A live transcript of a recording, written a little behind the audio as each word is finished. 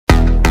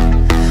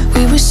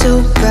were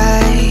so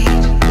bright,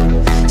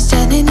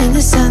 standing in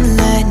the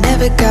sunlight,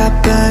 never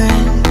got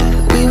burned.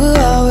 We were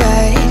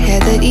alright,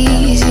 had that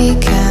easy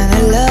kind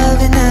of love,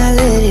 and I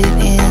let it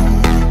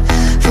in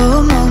for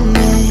a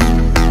moment.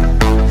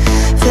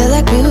 Felt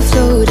like we were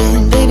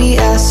floating, baby,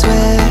 I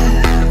swear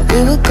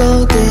we were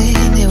golden.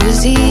 It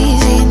was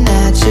easy,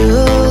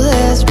 natural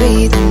as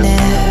breathing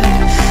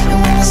air.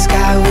 And when the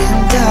sky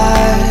went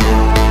dark,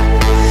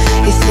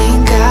 you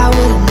think I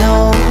would've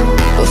known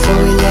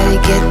before we let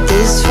it get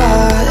this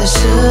far. I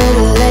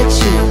should've let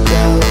you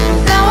go.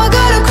 Now I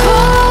gotta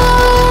crawl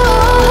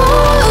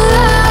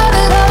out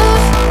of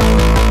love.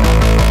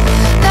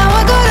 Now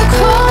I gotta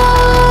crawl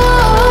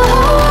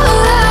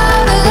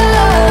out of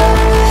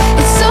love.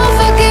 It's so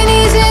fucking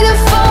easy to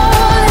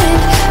fall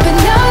in, but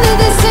now that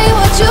this ain't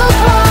what you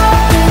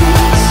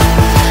promised,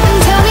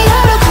 and tell me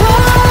how to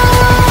crawl out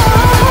of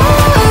love.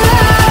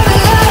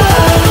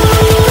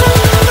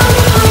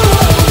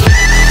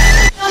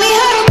 Tell me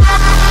how to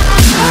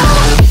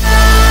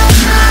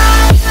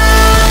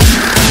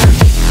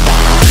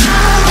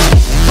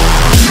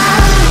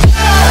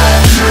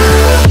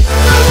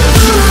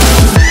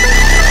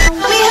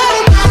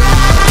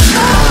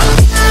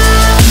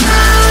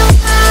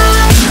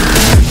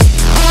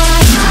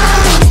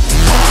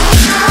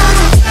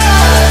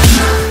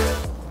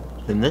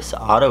And this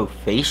auto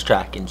face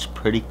tracking's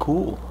pretty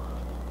cool.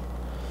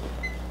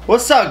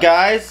 What's up,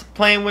 guys?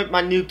 Playing with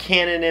my new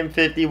Canon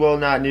M50. Well,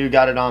 not new,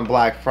 got it on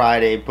Black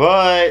Friday,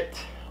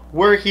 but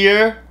we're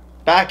here,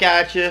 back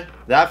at you.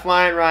 That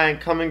Flying Ryan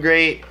coming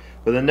great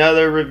with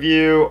another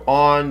review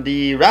on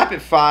the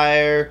Rapid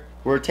Fire.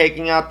 We're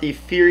taking out the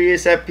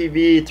Furious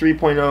FPV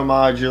 3.0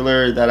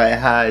 modular that I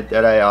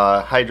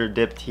hydro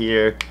dipped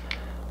here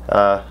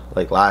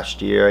like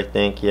last year, I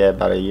think. Yeah,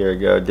 about a year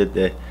ago. Did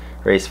the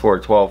Race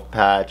 412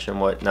 patch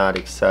and whatnot,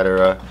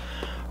 etc.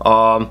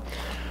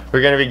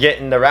 We're gonna be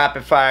getting the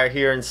Rapid Fire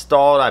here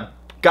installed. I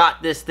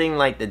got this thing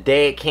like the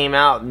day it came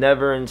out,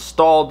 never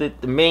installed it.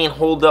 The main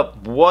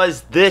holdup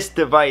was this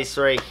device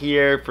right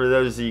here. For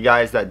those of you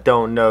guys that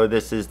don't know,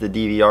 this is the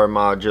DVR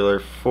modular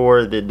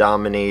for the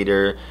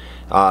Dominator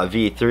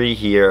V3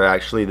 here.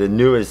 Actually, the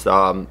newest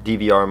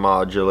DVR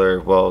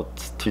modular. Well,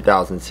 it's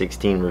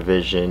 2016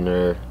 revision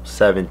or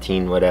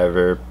 17,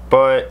 whatever.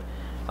 But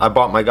I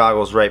bought my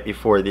goggles right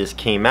before this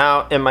came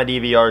out, and my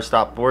DVR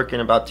stopped working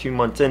about 2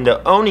 months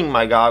into owning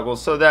my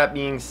goggles. So that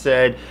being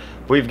said,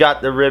 we've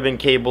got the ribbon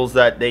cables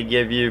that they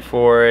give you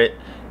for it.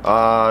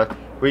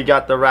 We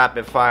got the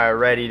Rapid Fire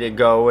ready to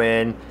go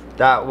in.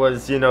 That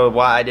was, you know,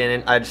 why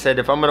I said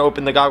if I'm gonna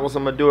open the goggles,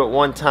 I'm gonna do it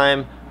one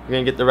time. We're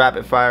gonna get the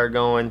Rapid Fire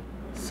going.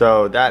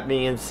 So that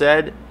being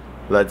said,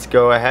 let's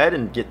go ahead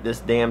and get this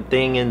damn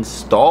thing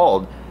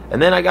installed.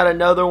 And then I got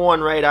another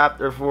one right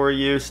after for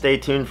you. Stay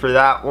tuned for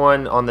that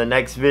one on the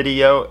next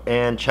video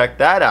and check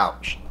that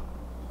out.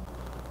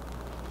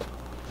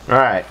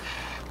 Alright.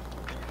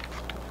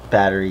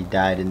 Battery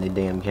died in the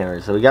damn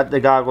camera. So we got the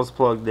goggles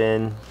plugged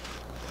in.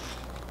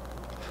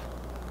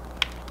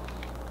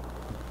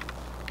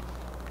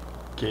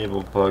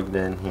 Cable plugged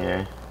in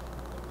here.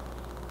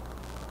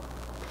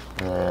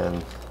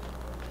 And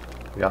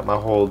got my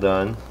hole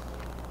done.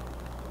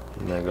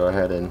 I'm gonna go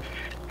ahead and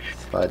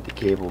slide the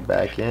cable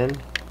back in.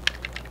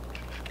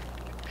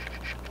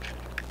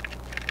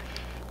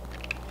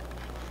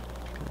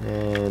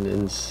 And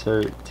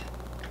insert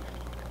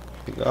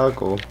the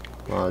goggle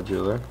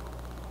modular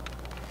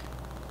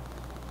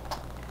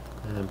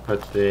and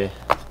put the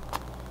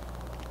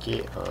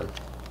gate on.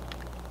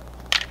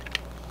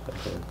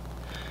 Okay.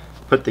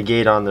 Put the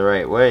gate on the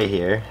right way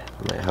here,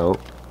 I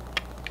hope.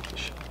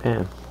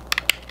 Yeah.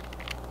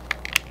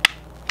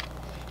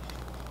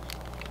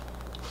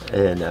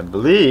 And I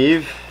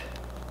believe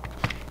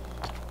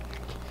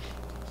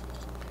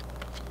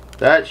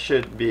that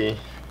should be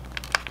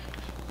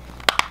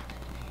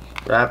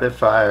Rapid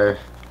Fire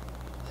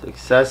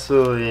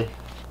successfully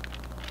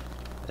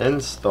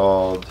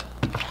installed.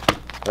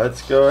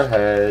 Let's go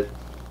ahead,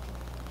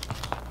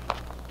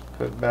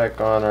 put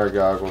back on our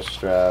goggle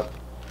strap.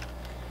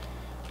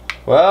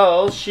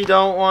 Well, she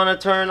don't want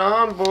to turn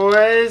on,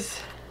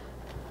 boys.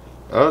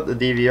 Oh, the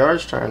DVR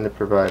is trying to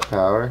provide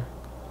power.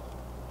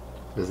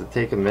 Does it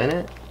take a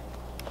minute?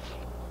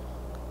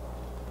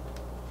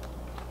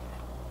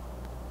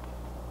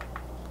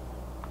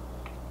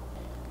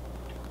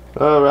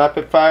 Oh,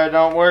 Rapid Fire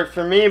don't work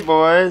for me,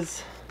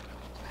 boys.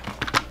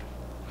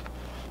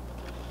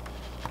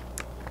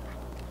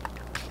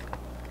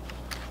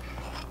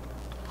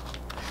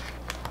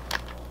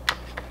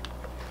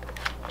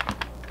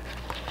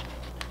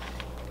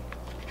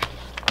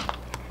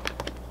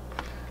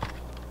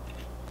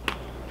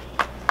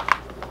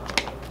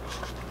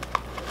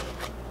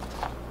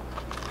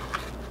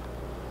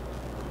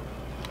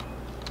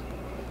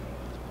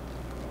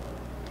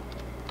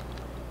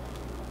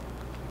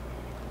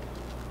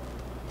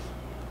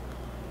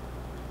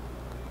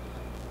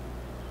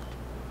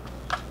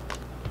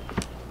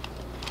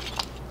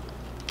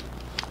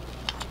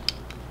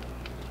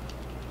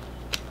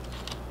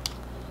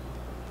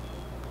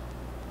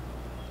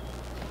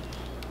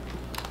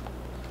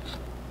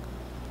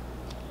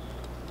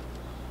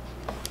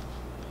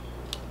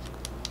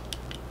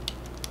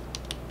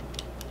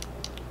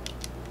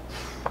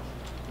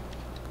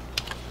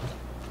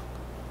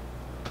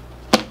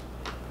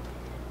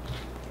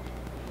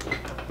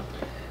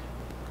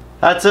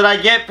 That's what I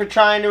get for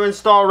trying to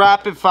install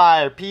rapid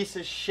fire. Piece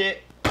of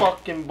shit,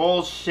 fucking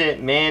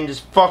bullshit, man.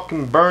 Just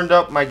fucking burned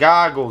up my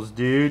goggles,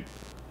 dude.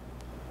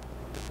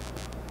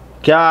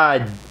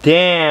 God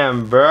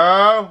damn,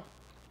 bro.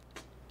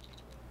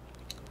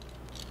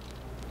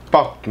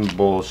 Fucking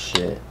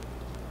bullshit.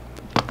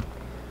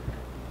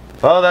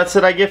 Well, that's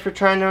what I get for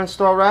trying to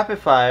install rapid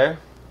fire.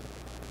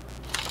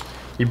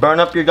 You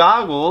burn up your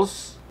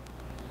goggles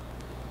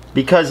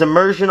because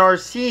Immersion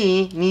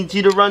RC needs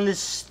you to run this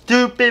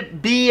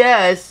stupid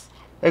BS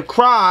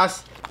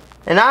across,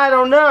 and I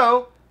don't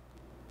know,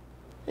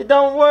 it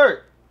don't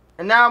work.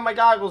 And now my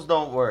goggles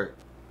don't work.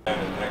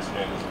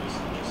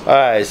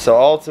 Alright, so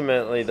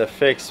ultimately the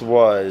fix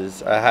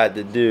was I had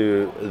to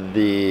do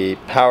the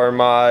power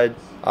mod.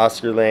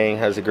 Oscar Lang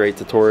has a great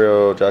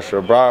tutorial.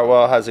 Joshua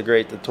Brotwell has a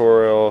great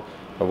tutorial.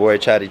 My boy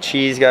Chatty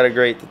Cheese got a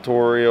great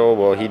tutorial.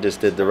 Well, he just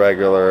did the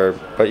regular.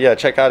 But yeah,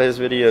 check out his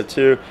video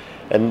too.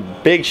 And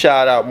big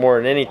shout out more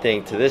than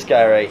anything to this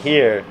guy right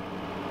here.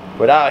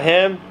 Without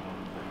him,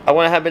 I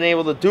wouldn't have been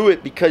able to do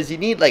it because you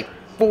need like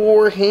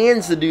 4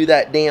 hands to do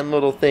that damn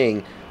little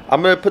thing.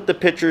 I'm going to put the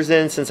pictures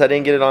in since I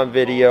didn't get it on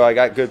video. I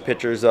got good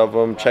pictures of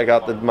them. Check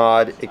out the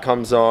mod. It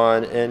comes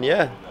on. And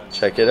yeah,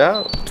 check it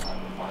out.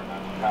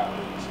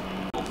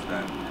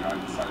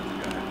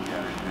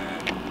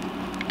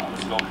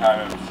 Still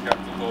kind of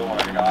skeptical when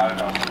I got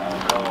it. I was like, I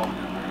don't know,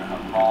 we're going to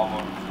have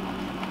problems,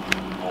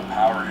 no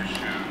power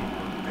issue,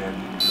 bad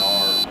DVR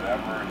or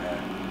whatever,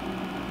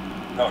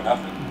 and no,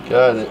 nothing.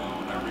 Got it. So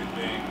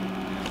everything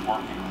is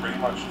working pretty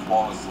much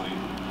flawlessly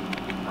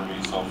for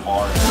me so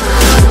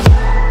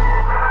far.